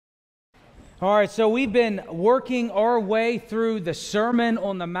All right, so we've been working our way through the Sermon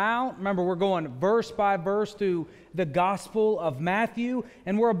on the Mount. Remember, we're going verse by verse through the Gospel of Matthew,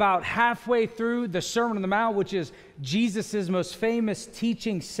 and we're about halfway through the Sermon on the Mount, which is Jesus' most famous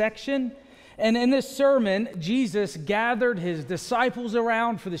teaching section. And in this sermon, Jesus gathered his disciples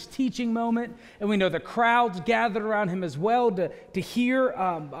around for this teaching moment, and we know the crowds gathered around him as well to hear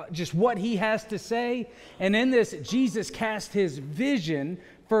just what he has to say. And in this, Jesus cast his vision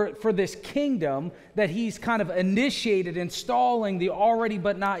for this kingdom that he's kind of initiated, installing the already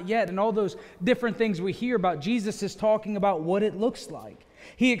but not yet, and all those different things we hear about. Jesus is talking about what it looks like.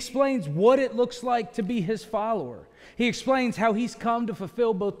 He explains what it looks like to be his follower. He explains how he's come to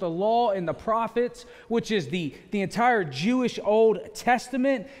fulfill both the law and the prophets, which is the entire Jewish Old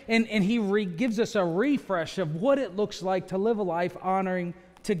Testament, and he gives us a refresh of what it looks like to live a life honoring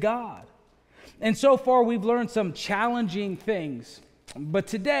to God. And so far, we've learned some challenging things. But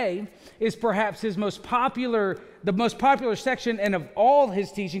today is perhaps the most popular section, and of all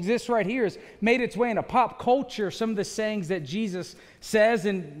his teachings, this right here has made its way into pop culture. Some of the sayings that Jesus says,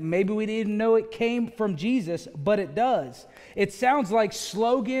 and maybe we didn't know it came from Jesus, but it does. It sounds like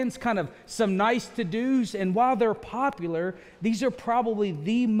slogans, kind of some nice to-dos, and while they're popular, these are probably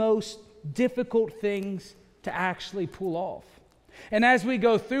the most difficult things to actually pull off. And as we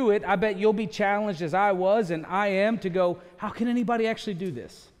go through it, I bet you'll be challenged, as I was and I am, to go, how can anybody actually do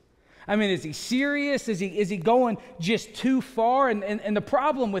this? I mean, is he serious? Is he going just too far? And the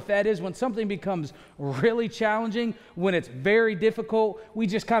problem with that is when something becomes really challenging, when it's very difficult, we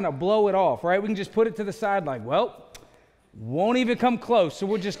just kind of blow it off, right? We can just put it to the side like, well, won't even come close. So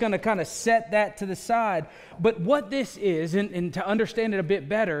we're just going to kind of set that to the side. But what this is, and to understand it a bit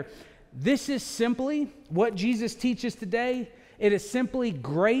better, this is simply what Jesus teaches today. It is simply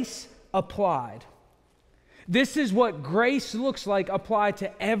grace applied. This is what grace looks like applied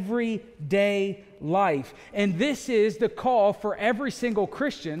to everyday life. And this is the call for every single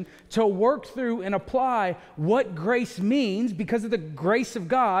Christian to work through and apply what grace means, because of the grace of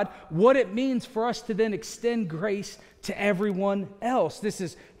God, what it means for us to then extend grace to everyone else. This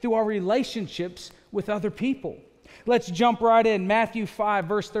is through our relationships with other people. Let's jump right in. Matthew 5,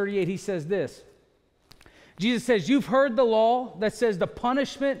 verse 38, he says this. Jesus says, "You've heard the law that says the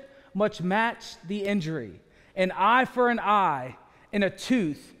punishment must match the injury. An eye for an eye and a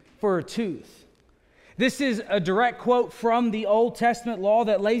tooth for a tooth." This is a direct quote from the Old Testament law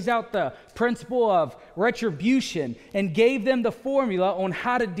that lays out the principle of retribution and gave them the formula on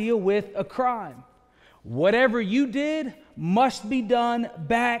how to deal with a crime. Whatever you did must be done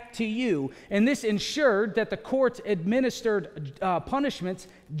back to you. And this ensured that the courts administered punishments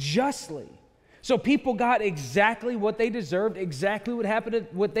justly. So people got exactly what they deserved, exactly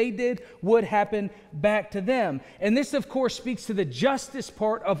what they did would happen back to them. And this, of course, speaks to the justice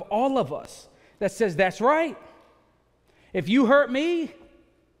part of all of us that says, that's right. If you hurt me,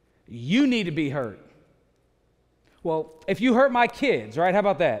 you need to be hurt. Well, if you hurt my kids, right? How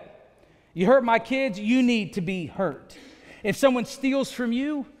about that? You hurt my kids, you need to be hurt. If someone steals from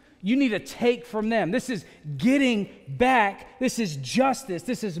you, you need to take from them. This is getting back. This is justice.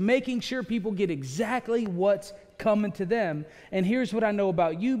 This is making sure people get exactly what's coming to them. And here's what I know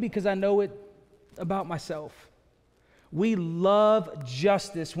about you, because I know it about myself. We love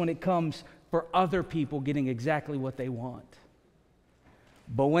justice when it comes for other people getting exactly what they want.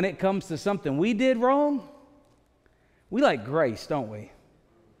 But when it comes to something we did wrong, we like grace, don't we?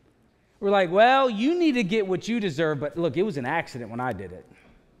 We're like, well, you need to get what you deserve, but look, it was an accident when I did it.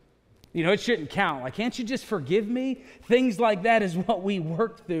 You know, it shouldn't count. Like, can't you just forgive me? Things like that is what we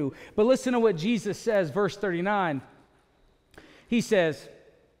work through. But listen to what Jesus says, verse 39. He says,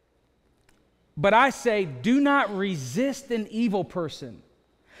 "But I say, do not resist an evil person.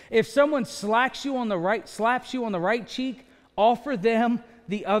 If someone slaps you on the right cheek, offer them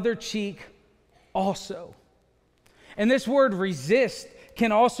the other cheek also." And this word resist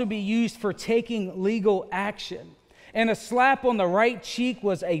can also be used for taking legal action. And a slap on the right cheek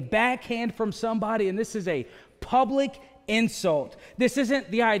was a backhand from somebody, and this is a public insult. This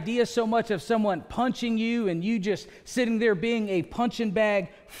isn't the idea so much of someone punching you and you just sitting there being a punching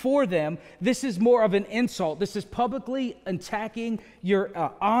bag for them. This is more of an insult. This is publicly attacking your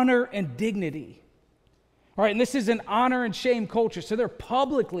honor and dignity. All right, and this is an honor and shame culture, so they're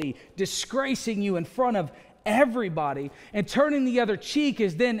publicly disgracing you in front of everybody. And turning the other cheek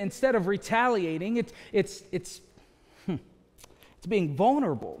is then, instead of retaliating, it's being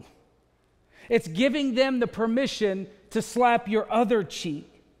vulnerable. It's giving them the permission to slap your other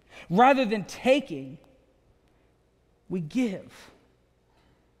cheek. Rather than taking, we give.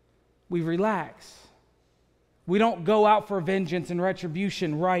 We relax. We don't go out for vengeance and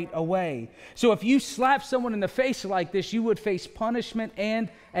retribution right away. So if you slap someone in the face like this, you would face punishment and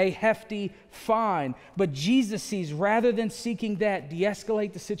a hefty fine. But Jesus sees, rather than seeking that,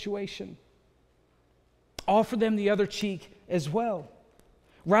 de-escalate the situation. Offer them the other cheek as well.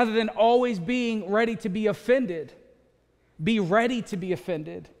 Rather than always being ready to be offended, be ready to be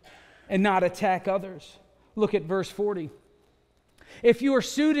offended and not attack others. Look at verse 40. If you are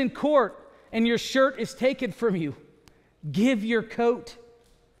sued in court and your shirt is taken from you, give your coat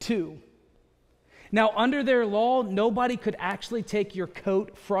too. Now, under their law, nobody could actually take your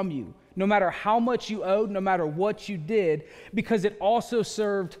coat from you, no matter how much you owed, no matter what you did, because it also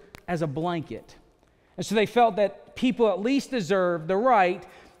served as a blanket. And so they felt that people at least deserved the right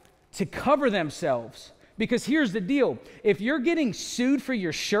to cover themselves. Because here's the deal. If you're getting sued for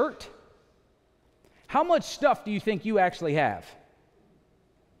your shirt, how much stuff do you think you actually have?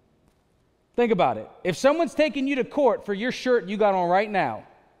 Think about it. If someone's taking you to court for your shirt you got on right now,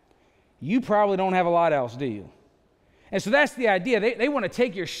 you probably don't have a lot else, do you? And so that's the idea. They want to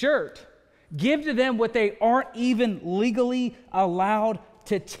take your shirt, give to them what they aren't even legally allowed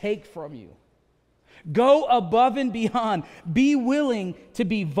to take from you. Go above and beyond. Be willing to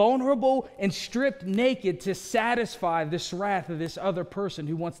be vulnerable and stripped naked to satisfy this wrath of this other person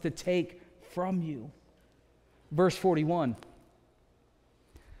who wants to take from you. Verse 41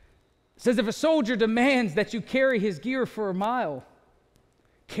 says, if a soldier demands that you carry his gear for a mile,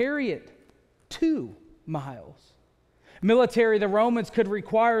 carry it 2 miles. Military, the Romans could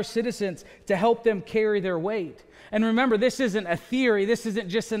require citizens to help them carry their weight. And remember, this isn't a theory. This isn't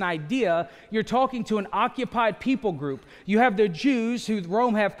just an idea. You're talking to an occupied people group. You have the Jews who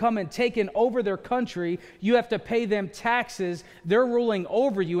Rome have come and taken over their country. You have to pay them taxes. They're ruling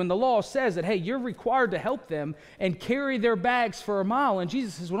over you. And the law says that, hey, you're required to help them and carry their bags for a mile. And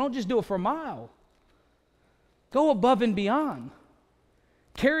Jesus says, well, don't just do it for a mile. Go above and beyond.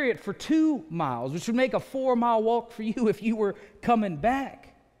 Carry it for 2 miles, which would make a 4-mile walk for you if you were coming back.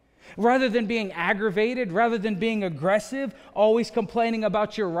 Rather than being aggravated, rather than being aggressive, always complaining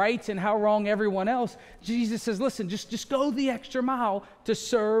about your rights and how wrong everyone else, Jesus says, listen, just go the extra mile to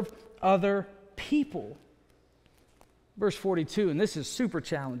serve other people. Verse 42, and this is super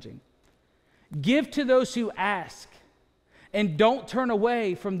challenging. Give to those who ask, and don't turn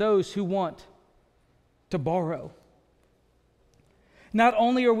away from those who want to borrow. Not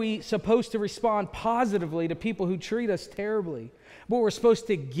only are we supposed to respond positively to people who treat us terribly, but we're supposed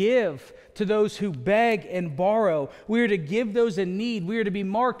to give to those who beg and borrow. We are to give those in need. We are to be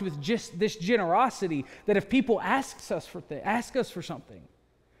marked with just this generosity that if people ask us for something,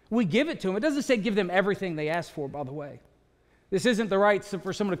 we give it to them. It doesn't say give them everything they ask for, by the way. This isn't the right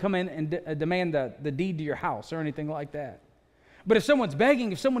for someone to come in and demand the deed to your house or anything like that. But if someone's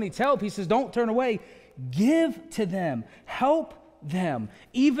begging, if someone needs help, he says, don't turn away. Give to them. Help them.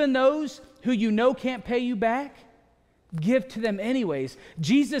 Even those who you know can't pay you back, give to them anyways.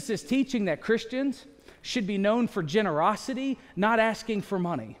 Jesus is teaching that Christians should be known for generosity, not asking for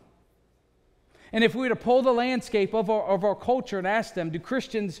money. And if we were to pull the landscape of our culture and ask them, do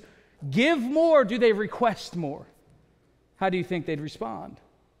Christians give more or do they request more? How do you think they'd respond?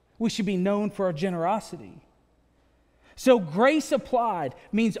 We should be known for our generosity. So grace applied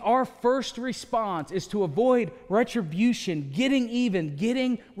means our first response is to avoid retribution, getting even,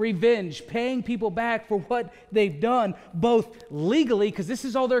 getting revenge, paying people back for what they've done, both legally, because this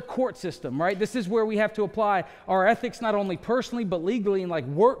is all their court system, right? This is where we have to apply our ethics, not only personally, but legally,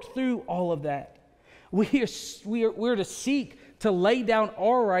 and work through all of that. We're to seek to lay down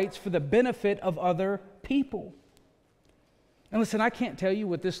our rights for the benefit of other people. And listen, I can't tell you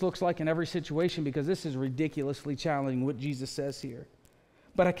what this looks like in every situation because this is ridiculously challenging what Jesus says here.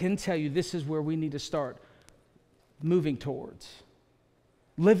 But I can tell you this is where we need to start moving towards.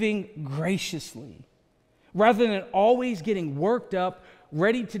 Living graciously. Rather than always getting worked up,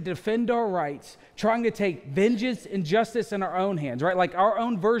 ready to defend our rights, trying to take vengeance and justice in our own hands, right? Like our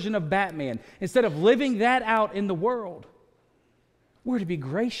own version of Batman. Instead of living that out in the world, we're to be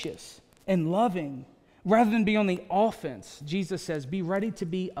gracious and loving. Rather than be on the offense, Jesus says, be ready to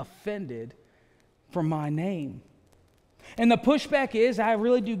be offended for my name. And the pushback is, I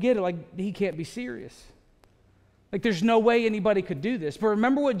really do get it, he can't be serious. There's no way anybody could do this. But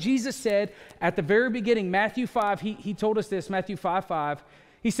remember what Jesus said at the very beginning, Matthew 5, he told us this, Matthew 5:5.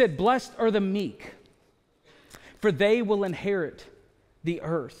 He said, blessed are the meek, for they will inherit the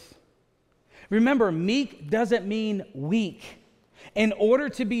earth. Remember, meek doesn't mean weak. In order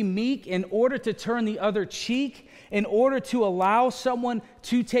to be meek, in order to turn the other cheek, in order to allow someone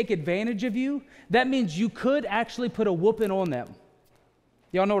to take advantage of you, that means you could actually put a whooping on them.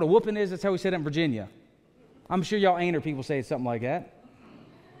 Y'all know what a whooping is? That's how we said it in Virginia. I'm sure y'all ain't or people say something like that.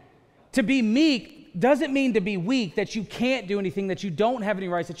 To be meek doesn't mean to be weak, that you can't do anything, that you don't have any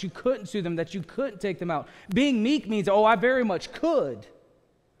rights, that you couldn't sue them, that you couldn't take them out. Being meek means, oh, I very much could,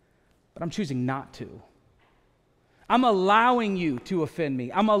 but I'm choosing not to. I'm allowing you to offend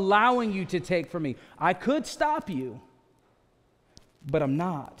me. I'm allowing you to take from me. I could stop you, but I'm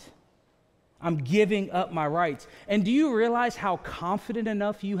not. I'm giving up my rights. And do you realize how confident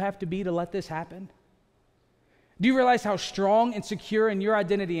enough you have to be to let this happen? Do you realize how strong and secure in your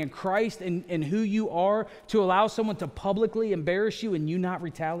identity in Christ and who you are to allow someone to publicly embarrass you and you not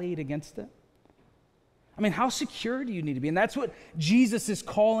retaliate against it? I mean, how secure do you need to be? And that's what Jesus is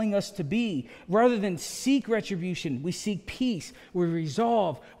calling us to be. Rather than seek retribution, we seek peace, we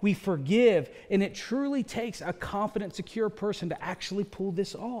resolve, we forgive, and it truly takes a confident, secure person to actually pull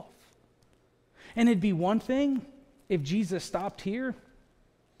this off. And it'd be one thing if Jesus stopped here,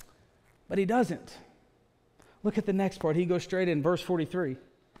 but he doesn't. Look at the next part. He goes straight in, verse 43.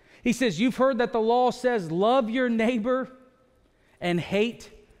 He says, you've heard that the law says, love your neighbor and hate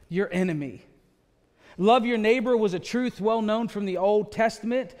your enemy. Love your neighbor was a truth well known from the Old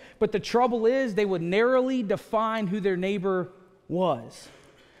Testament, but the trouble is they would narrowly define who their neighbor was.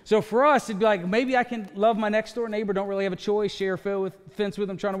 So for us, it'd be like, maybe I can love my next door neighbor, don't really have a choice, share a fence with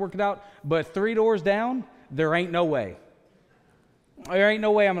them, trying to work it out, but 3 doors down, there ain't no way. There ain't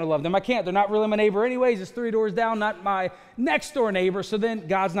no way I'm going to love them. I can't. They're not really my neighbor anyways. It's 3 doors down, not my next door neighbor, so then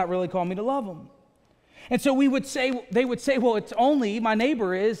God's not really calling me to love them. And so they would say, well, it's only my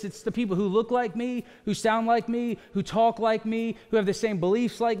neighbor it's the people who look like me, who sound like me, who talk like me, who have the same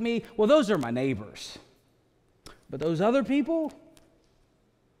beliefs like me. Well, those are my neighbors. But those other people,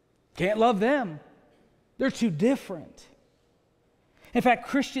 can't love them. They're too different. In fact,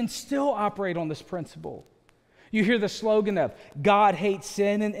 Christians still operate on this principle. You hear the slogan of God hates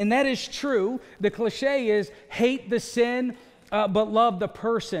sin, and that is true. The cliche is hate the sin, but love the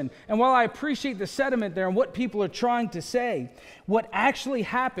person. And while I appreciate the sentiment there and what people are trying to say, what actually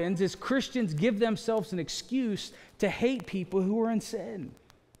happens is Christians give themselves an excuse to hate people who are in sin.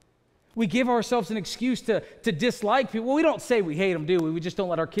 We give ourselves an excuse to dislike people. Well, we don't say we hate them, do we? We just don't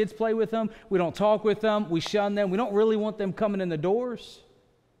let our kids play with them. We don't talk with them. We shun them. We don't really want them coming in the doors.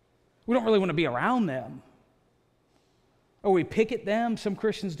 We don't really want to be around them. Or we picket them. Some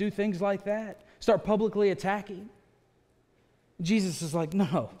Christians do things like that. Start publicly attacking. Jesus is like,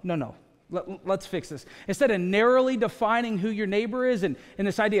 no. Let's fix this. Instead of narrowly defining who your neighbor is and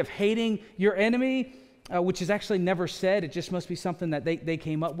this idea of hating your enemy, which is actually never said, it just must be something that they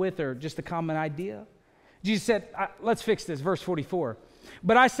came up with or just a common idea. Jesus said, let's fix this, verse 44.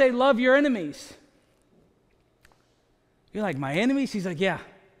 But I say, love your enemies. You're like, my enemies? He's like, yeah.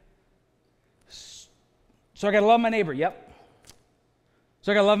 So I got to love my neighbor? Yep.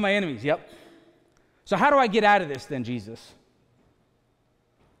 So I got to love my enemies? Yep. So how do I get out of this then, Jesus?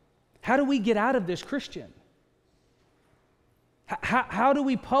 How do we get out of this, Christian? How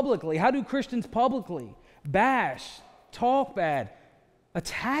do Christians publicly bash, talk bad,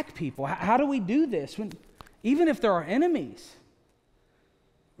 attack people? How do we do this when, even if they're our enemies?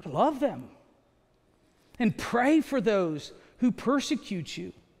 We love them and pray for those who persecute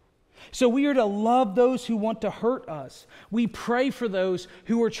you. So we are to love those who want to hurt us. We pray for those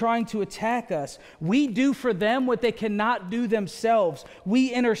who are trying to attack us. We do for them what they cannot do themselves.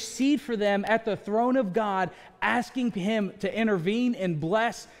 We intercede for them at the throne of God, asking Him to intervene and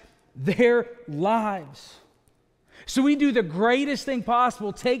bless their lives. So we do the greatest thing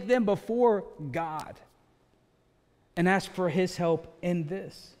possible, take them before God and ask for His help in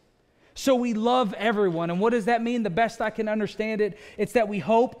this. So we love everyone. And what does that mean? The best I can understand it, it's that we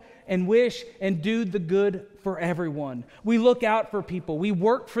hope and wish and do the good for everyone. We look out for people. We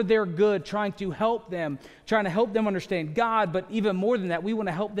work for their good, trying to help them understand God, but even more than that, we want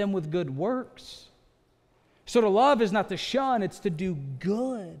to help them with good works. So to love is not to shun, it's to do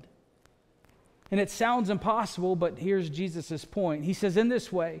good. And it sounds impossible, but here's Jesus' point. He says, in this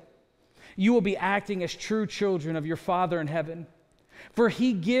way, you will be acting as true children of your Father in heaven. For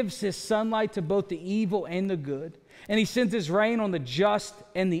He gives His sunlight to both the evil and the good, and He sends His rain on the just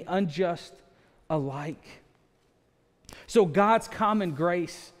and the unjust alike. So God's common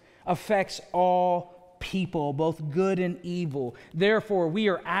grace affects all people, both good and evil. Therefore, we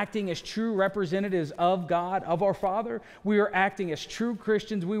are acting as true representatives of God, of our Father. We are acting as true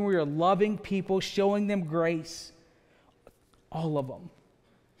Christians. We are loving people, showing them grace, all of them.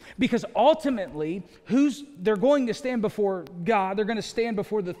 Because ultimately, they're going to stand before God, they're going to stand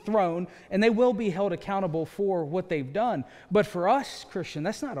before the throne, and they will be held accountable for what they've done. But for us, Christian,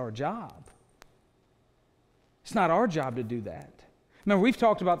 that's not our job. It's not our job to do that. Remember, we've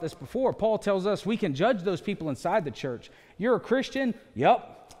talked about this before. Paul tells us we can judge those people inside the church. You're a Christian?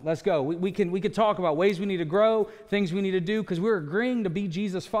 Yep, let's go. We can talk about ways we need to grow, things we need to do, because we're agreeing to be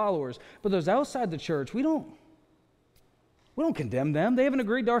Jesus followers. But those outside the church, we don't condemn them. They haven't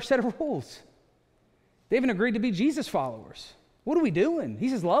agreed to our set of rules. They haven't agreed to be Jesus followers. What are we doing? He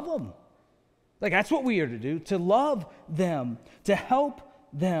says, love them. Like, that's what we are to do, to love them, to help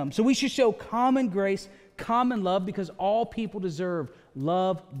them. So we should show common grace, common love, because all people deserve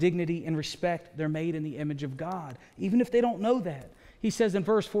love, dignity, and respect. They're made in the image of God, even if they don't know that. He says in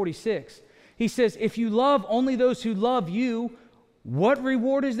verse 46, he says, if you love only those who love you, what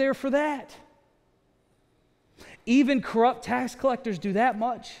reward is there for that? Even corrupt tax collectors do that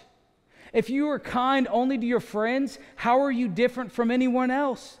much. If you are kind only to your friends, how are you different from anyone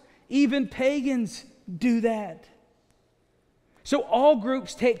else? Even pagans do that. So all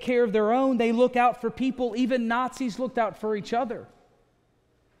groups take care of their own. They look out for people. Even Nazis looked out for each other.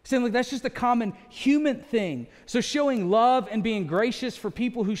 Saying, like, that's just a common human thing. So showing love and being gracious for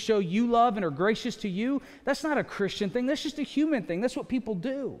people who show you love and are gracious to you, that's not a Christian thing. That's just a human thing. That's what people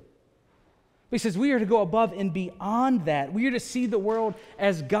do. But he says we are to go above and beyond that. We are to see the world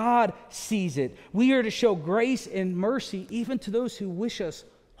as God sees it. We are to show grace and mercy even to those who wish us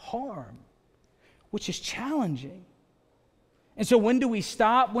harm, which is challenging. And so when do we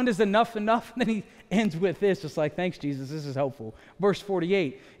stop? When is enough enough? And then he ends with this. It's like, thanks, Jesus. This is helpful. Verse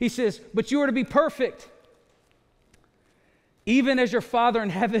 48. He says, but you are to be perfect, even as your Father in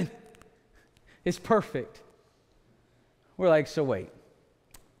heaven is perfect. We're like, so wait.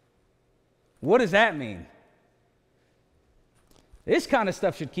 What does that mean? This kind of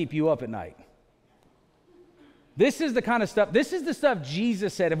stuff should keep you up at night. This is the kind of stuff, this is the stuff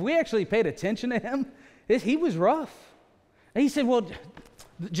Jesus said. If we actually paid attention to him, he was rough. And he said, well,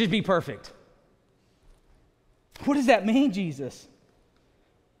 just be perfect. What does that mean, Jesus?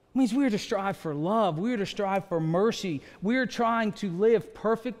 It means we are to strive for love. We are to strive for mercy. We are trying to live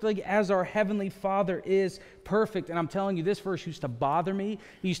perfectly as our Heavenly Father is perfect. And I'm telling you, this verse used to bother me.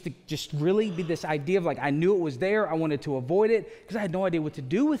 It used to just really be this idea of like, I knew it was there. I wanted to avoid it because I had no idea what to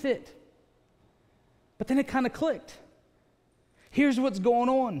do with it. But then it kind of clicked. Here's what's going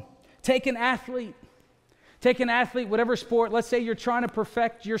on. Take an athlete, whatever sport. Let's say you're trying to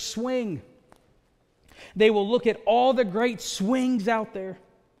perfect your swing. They will look at all the great swings out there.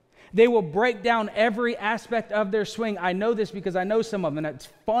 They will break down every aspect of their swing. I know this because I know some of them, and it's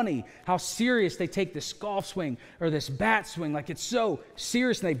funny how serious they take this golf swing or this bat swing. Like, it's so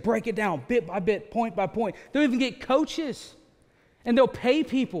serious, and they break it down bit by bit, point by point. They'll even get coaches, and they'll pay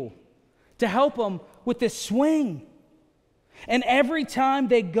people to help them with this swing. And every time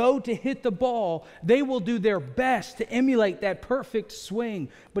they go to hit the ball, they will do their best to emulate that perfect swing.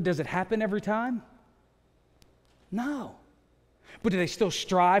 But does it happen every time? No. But do they still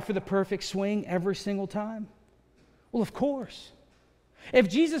strive for the perfect swing every single time? Well, of course. If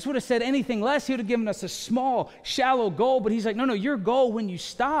Jesus would have said anything less, he would have given us a small, shallow goal. But he's like, no, your goal when you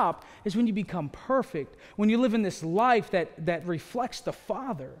stop is when you become perfect, when you live in this life that reflects the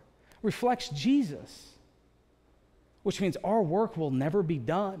Father, reflects Jesus, which means our work will never be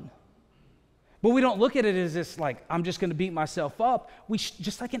done. But we don't look at it as this, like, I'm just going to beat myself up. We,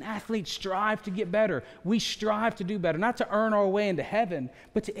 just like an athlete, strive to get better. We strive to do better, not to earn our way into heaven,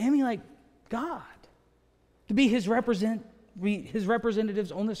 but to emulate God, to be his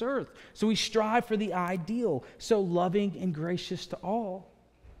representatives on this earth. So we strive for the ideal, so loving and gracious to all.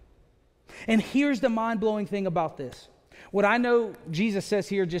 And here's the mind-blowing thing about this. What I know Jesus says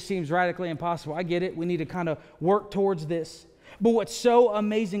here just seems radically impossible. I get it. We need to kind of work towards this. But what's so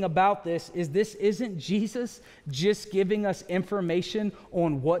amazing about this isn't Jesus just giving us information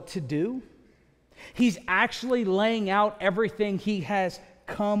on what to do. He's actually laying out everything he has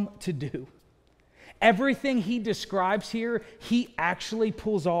come to do. Everything he describes here, he actually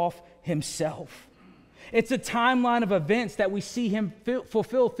pulls off himself. It's a timeline of events that we see him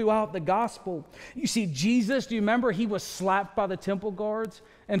fulfill throughout the gospel. You see, Jesus, do you remember he was slapped by the temple guards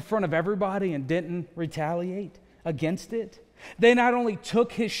in front of everybody and didn't retaliate against it? They not only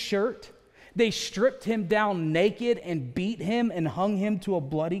took his shirt, they stripped him down naked and beat him and hung him to a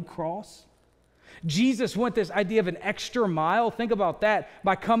bloody cross. Jesus went this idea of an extra mile. Think about that,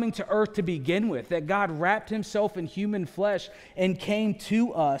 by coming to earth to begin with, that God wrapped himself in human flesh and came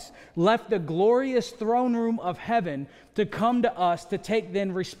to us, left the glorious throne room of heaven to come to us to take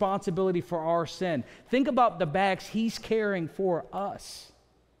then responsibility for our sin. Think about the bags he's carrying for us.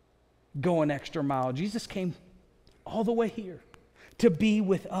 Go an extra mile. Jesus came all the way here to be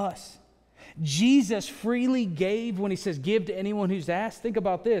with us. Jesus freely gave, when he says give to anyone who's asked, think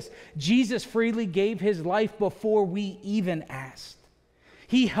about this. Jesus freely gave his life before we even asked.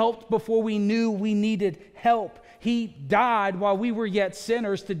 He helped before we knew we needed help. He died while we were yet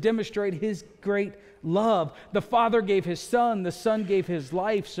sinners to demonstrate his great love. The Father gave his Son, the Son gave his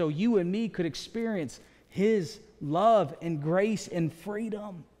life so you and me could experience his love and grace and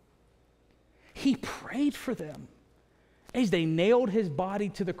freedom. He prayed for them as they nailed his body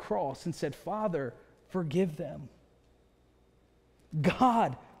to the cross and said, Father, forgive them.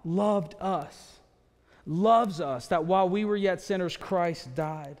 God loved us, loves us, that while we were yet sinners, Christ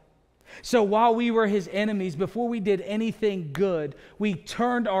died. So while we were his enemies, before we did anything good, we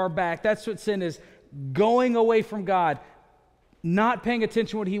turned our back. That's what sin is, going away from God, not paying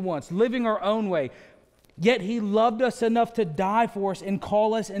attention to what he wants, living our own way. Yet he loved us enough to die for us and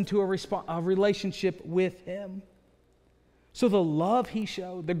call us into a relationship with him. So the love he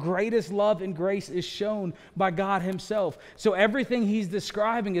showed, the greatest love and grace is shown by God himself. So everything he's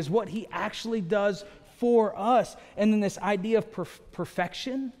describing is what he actually does for us. And then this idea of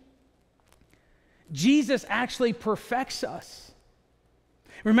perfection, Jesus actually perfects us.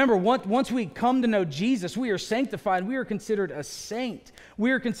 Remember, once we come to know Jesus, we are sanctified. We are considered a saint.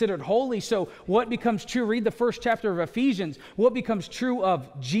 We are considered holy. So what becomes true, read the first chapter of Ephesians, what becomes true of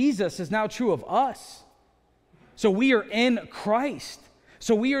Jesus is now true of us. So we are in Christ.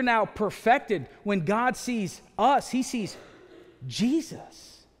 So we are now perfected. When God sees us, he sees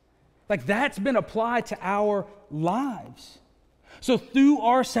Jesus. Like that's been applied to our lives. So through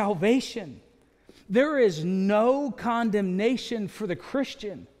our salvation, there is no condemnation for the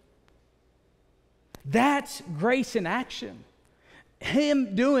Christian. That's grace in action.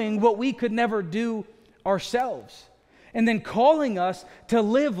 Him doing what we could never do ourselves. And then calling us to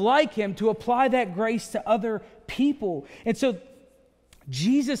live like him, to apply that grace to other people. And so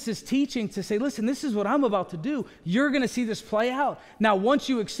Jesus is teaching to say, listen, this is what I'm about to do. You're going to see this play out. Now, once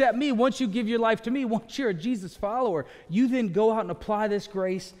you accept me, once you give your life to me, once you're a Jesus follower, you then go out and apply this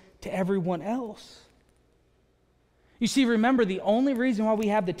grace to everyone else. You see, remember, the only reason why we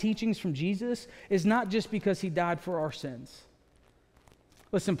have the teachings from Jesus is not just because he died for our sins.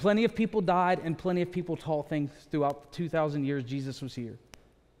 Listen, plenty of people died and plenty of people taught things throughout 2,000 years Jesus was here.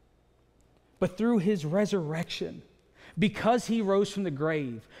 But through his resurrection, because he rose from the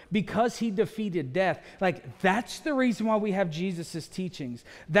grave, because he defeated death, like that's the reason why we have Jesus' teachings.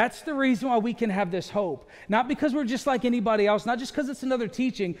 That's the reason why we can have this hope. Not because we're just like anybody else, not just because it's another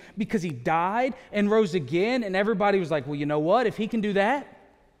teaching, because he died and rose again, and everybody was like, well, you know what? If he can do that,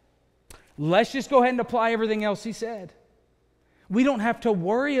 let's just go ahead and apply everything else he said. We don't have to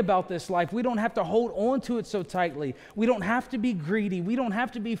worry about this life. We don't have to hold on to it so tightly. We don't have to be greedy. We don't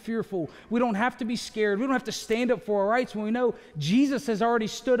have to be fearful. We don't have to be scared. We don't have to stand up for our rights when we know Jesus has already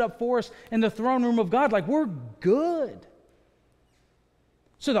stood up for us in the throne room of God. Like, we're good.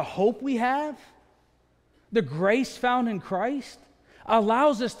 So the hope we have, the grace found in Christ,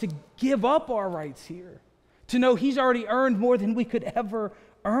 allows us to give up our rights here, to know he's already earned more than we could ever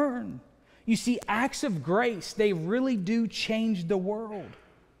earn. You see, acts of grace, they really do change the world.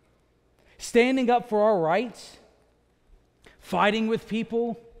 Standing up for our rights, fighting with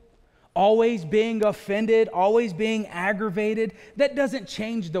people, always being offended, always being aggravated, that doesn't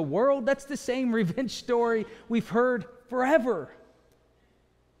change the world. That's the same revenge story we've heard forever.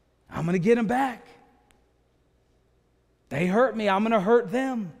 I'm going to get them back. They hurt me, I'm going to hurt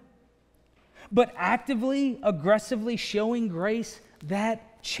them. But actively, aggressively showing grace, that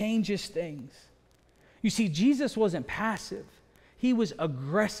changes things. You see, Jesus wasn't passive. He was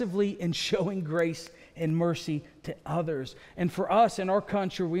aggressively in showing grace and mercy to others. And for us in our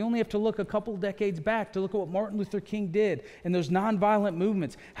country, we only have to look a couple decades back to look at what Martin Luther King did and those nonviolent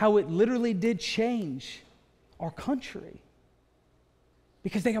movements, how it literally did change our country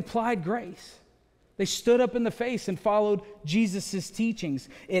because they applied grace. They stood up in the face and followed Jesus' teachings.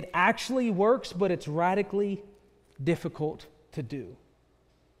 It actually works, but it's radically difficult to do.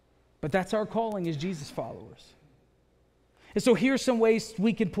 But that's our calling as Jesus followers. And so here's some ways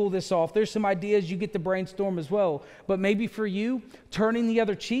we can pull this off. There's some ideas you get to brainstorm as well. But maybe for you, turning the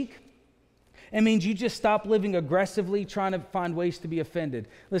other cheek, it means you just stop living aggressively trying to find ways to be offended.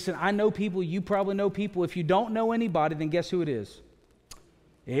 Listen, I know people, you probably know people. If you don't know anybody, then guess who it is?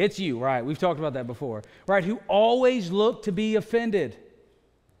 It's you, right? We've talked about that before, right? Who always look to be offended.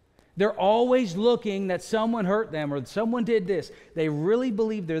 They're always looking that someone hurt them or someone did this. They really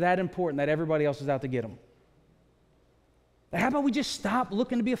believe they're that important that everybody else is out to get them. How about we just stop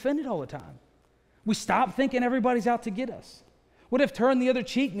looking to be offended all the time? We stop thinking everybody's out to get us. What if turn the other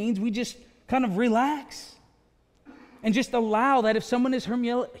cheek means we just kind of relax and just allow that if someone is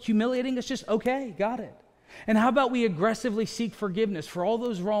humiliating us, just okay, got it. And how about we aggressively seek forgiveness for all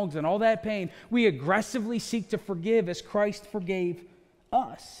those wrongs and all that pain? We aggressively seek to forgive as Christ forgave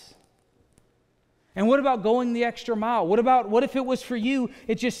us. And what about going the extra mile? What if it was for you,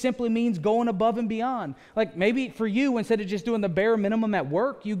 it just simply means going above and beyond? Like maybe for you, instead of just doing the bare minimum at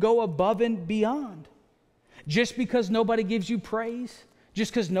work, you go above and beyond. Just because nobody gives you praise,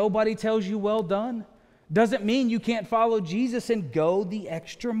 just because nobody tells you well done, doesn't mean you can't follow Jesus and go the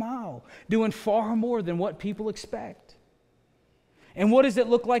extra mile, doing far more than what people expect. And what does it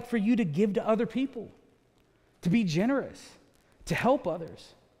look like for you to give to other people? To be generous, to help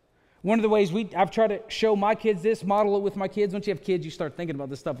others. One of the ways I've tried to show my kids this, model it with my kids. Once you have kids, you start thinking about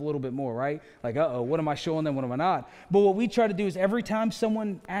this stuff a little bit more, right? Like, what am I showing them? What am I not? But what we try to do is every time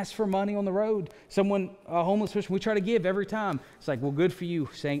someone asks for money on the road, a homeless person, we try to give every time. It's like, well, good for you.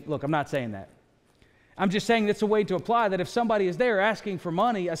 Look, I'm not saying that. I'm just saying that's a way to apply that if somebody is there asking for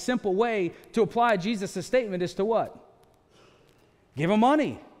money, a simple way to apply Jesus' statement is to what? Give them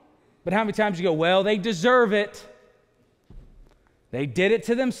money. But how many times you go, well, they deserve it. They did it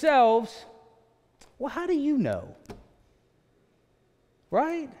to themselves. Well, how do you know?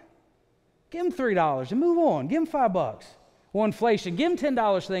 Right? Give them $3 and move on. Give them $5. Well, inflation, give them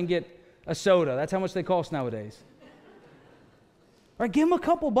 $10 so they can get a soda. That's how much they cost nowadays. Right? Give them a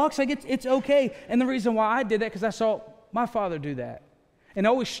couple bucks. Like it's okay. And the reason why I did that, because I saw my father do that. And it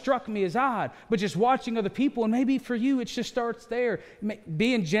always struck me as odd. But just watching other people, and maybe for you, it just starts there.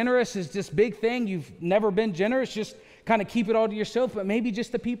 Being generous is this big thing. You've never been generous. Just kind of keep it all to yourself. But maybe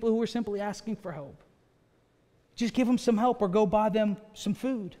just the people who are simply asking for help. Just give them some help or go buy them some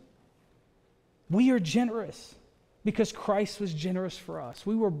food. We are generous because Christ was generous for us.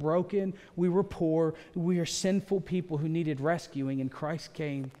 We were broken. We were poor. We are sinful people who needed rescuing, and Christ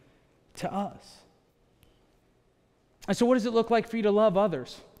came to us. And so what does it look like for you to love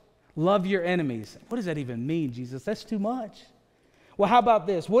others? Love your enemies. What does that even mean, Jesus? That's too much. Well, how about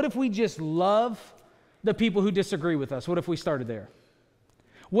this? What if we just love the people who disagree with us? What if we started there?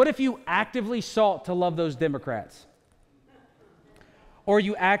 What if you actively sought to love those Democrats? Or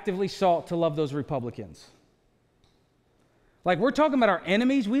you actively sought to love those Republicans? Like, we're talking about our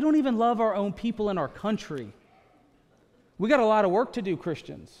enemies. We don't even love our own people in our country. We got a lot of work to do,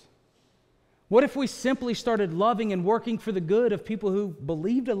 Christians. What if we simply started loving and working for the good of people who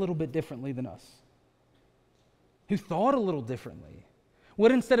believed a little bit differently than us? Who thought a little differently?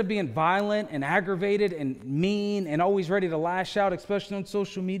 What, instead of being violent and aggravated and mean and always ready to lash out, especially on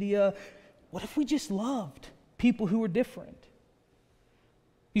social media, what if we just loved people who were different?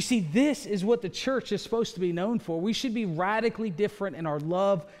 You see, this is what the church is supposed to be known for. We should be radically different in our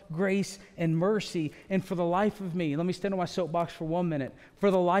love, grace, and mercy. And for the life of me, let me stand on my soapbox for 1 minute. For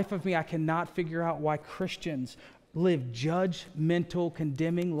the life of me, I cannot figure out why Christians live judgmental,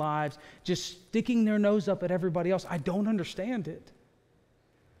 condemning lives, just sticking their nose up at everybody else. I don't understand it.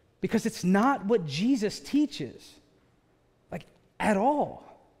 Because it's not what Jesus teaches, like at all.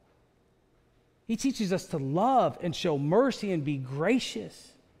 He teaches us to love and show mercy and be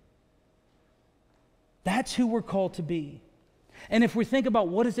gracious. That's who we're called to be. And if we think about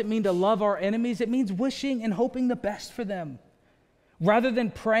what does it mean to love our enemies, it means wishing and hoping the best for them. Rather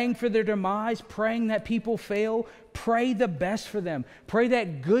than praying for their demise, praying that people fail, pray the best for them. Pray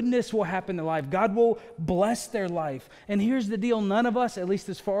that goodness will happen in life. God will bless their life. And here's the deal. None of us, at least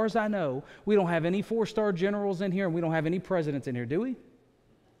as far as I know, we don't have any 4-star generals in here, and we don't have any presidents in here, do we?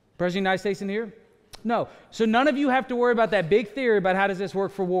 President of the United States in here? No. So none of you have to worry about that big theory about how does this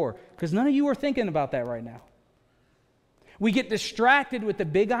work for war, because none of you are thinking about that right now. We get distracted with the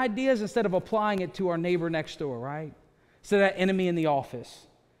big ideas instead of applying it to our neighbor next door, right? So that enemy in the office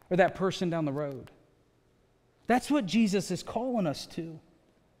or that person down the road. That's what Jesus is calling us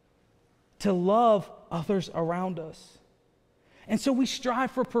to love others around us. And so we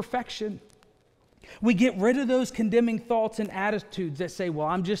strive for perfection. We get rid of those condemning thoughts and attitudes that say, well,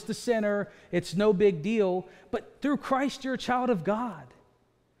 I'm just a sinner, it's no big deal. But through Christ, you're a child of God.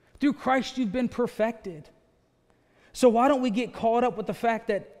 Through Christ, you've been perfected. So why don't we get caught up with the fact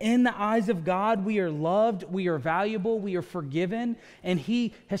that in the eyes of God, we are loved, we are valuable, we are forgiven, and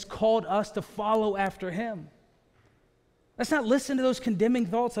He has called us to follow after Him. Let's not listen to those condemning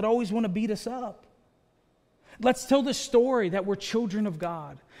thoughts that always want to beat us up. Let's tell the story that we're children of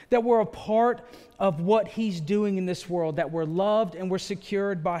God, that we're a part of what He's doing in this world, that we're loved and we're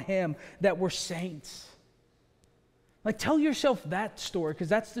secured by Him, that we're saints. Like, tell yourself that story, because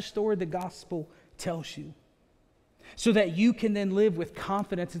that's the story the gospel tells you. So that you can then live with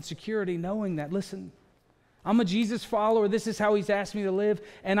confidence and security, knowing that, listen, I'm a Jesus follower. This is how He's asked me to live.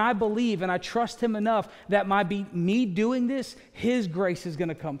 And I believe and I trust Him enough that me doing this, His grace is going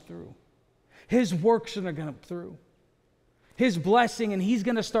to come through. His works are going to come through. His blessing, and He's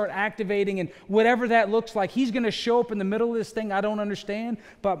going to start activating, and whatever that looks like, He's going to show up in the middle of this thing I don't understand,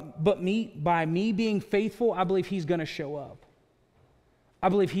 but by me being faithful, I believe He's going to show up. I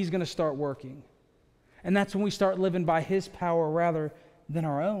believe He's going to start working. And that's when we start living by His power rather than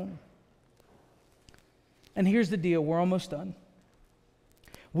our own. And here's the deal, we're almost done.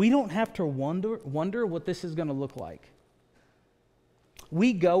 We don't have to wonder what this is going to look like.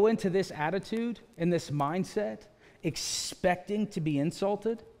 We go into this attitude and this mindset expecting to be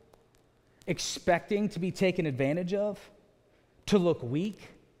insulted, expecting to be taken advantage of, to look weak,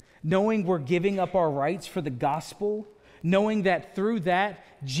 knowing we're giving up our rights for the gospel, knowing that through that,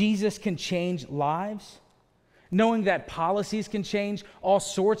 Jesus can change lives, knowing that policies can change, all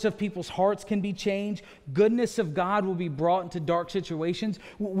sorts of people's hearts can be changed, goodness of God will be brought into dark situations.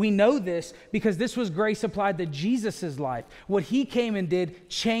 We know this because this was grace applied to Jesus' life. What He came and did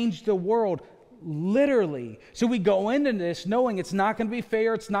changed the world, literally. So we go into this knowing it's not going to be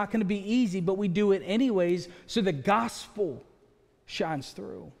fair, it's not going to be easy, but we do it anyways so the gospel shines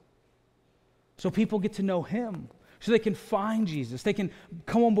through. So people get to know Him, so they can find Jesus, they can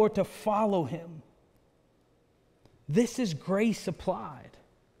come on board to follow Him. This is grace applied.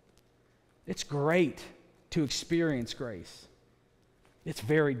 It's great to experience grace. It's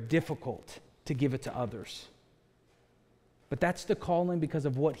very difficult to give it to others. But that's the calling because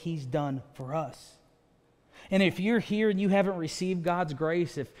of what He's done for us. And if you're here and you haven't received God's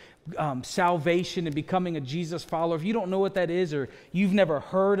grace, if salvation and becoming a Jesus follower, if you don't know what that is or you've never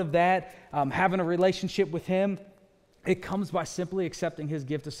heard of that, having a relationship with Him, it comes by simply accepting His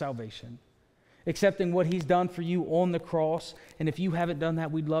gift of salvation. Accepting what He's done for you on the cross. And if you haven't done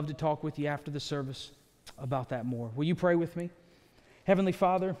that, we'd love to talk with you after the service about that more. Will you pray with me? Heavenly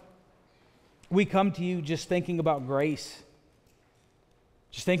Father, we come to You just thinking about grace,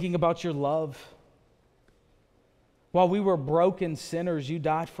 just thinking about Your love. While we were broken sinners, You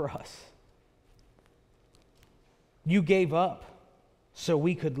died for us. You gave up so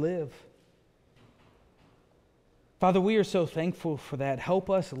we could live. Father, we are so thankful for that. Help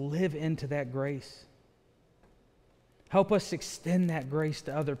us live into that grace. Help us extend that grace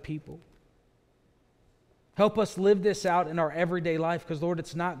to other people. Help us live this out in our everyday life because, Lord,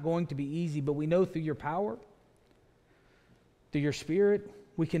 it's not going to be easy, but we know through Your power, through Your Spirit,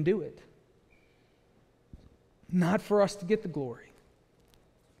 we can do it. Not for us to get the glory,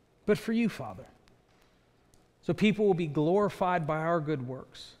 but for You, Father. So people will be glorified by our good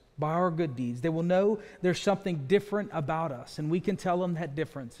works, by our good deeds. They will know there's something different about us, and we can tell them that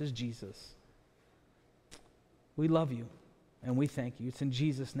difference is Jesus. We love You, and we thank You. It's in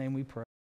Jesus' name we pray.